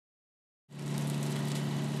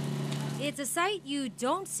It's a sight you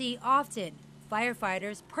don't see often.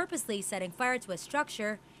 Firefighters purposely setting fire to a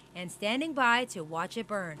structure and standing by to watch it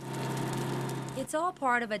burn. It's all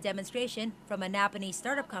part of a demonstration from a Napanese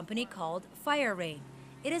startup company called FireRein.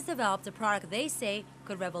 It has developed a product they say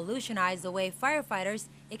could revolutionize the way firefighters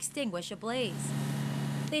extinguish a blaze.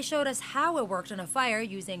 They showed us how it worked on a fire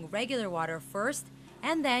using regular water first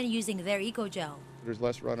and then using their Eco-Gel. There's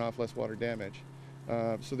less runoff, less water damage.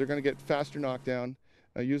 So they're going to get faster knockdown,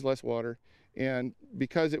 use less water, and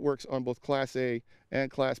because it works on both Class A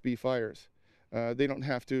and Class B fires, they don't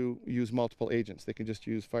have to use multiple agents. They can just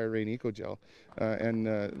use FireRein Eco-Gel, and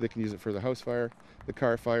they can use it for the house fire, the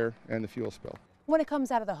car fire, and the fuel spill. When it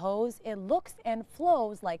comes out of the hose, it looks and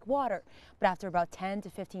flows like water, but after about 10 to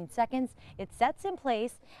 15 seconds, it sets in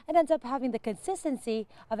place and ends up having the consistency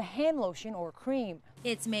of a hand lotion or cream.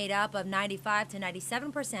 It's made up of 95 to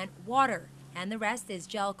 97% water, and the rest is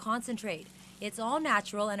gel concentrate. It's all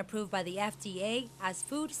natural and approved by the FDA as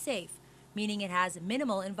food safe, meaning it has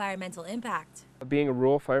minimal environmental impact. Being a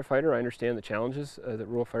rural firefighter, I understand the challenges that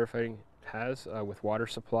rural firefighting has with water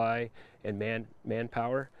supply and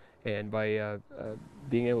manpower. And by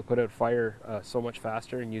being able to put out fire so much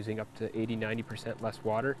faster and using up to 80–90% less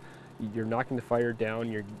water, you're knocking the fire down.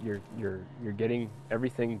 You're getting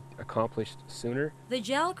everything accomplished sooner. The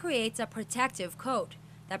gel creates a protective coat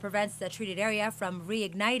that prevents the treated area from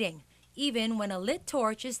reigniting, even when a lit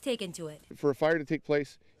torch is taken to it. For a fire to take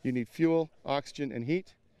place, you need fuel, oxygen, and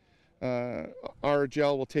heat. Our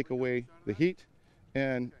gel will take away the heat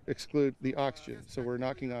and exclude the oxygen. So we're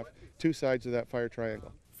knocking off two sides of that fire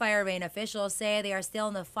triangle. FireRein officials say they are still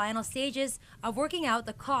in the final stages of working out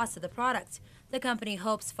the cost of the product. The company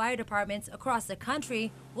hopes fire departments across the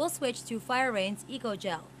country will switch to FireRein's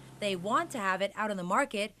Eco-Gel. They want to have it out on the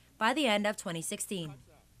market by the end of 2016.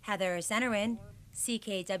 Heather Senerin,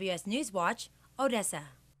 CKWS Newswatch, Odessa.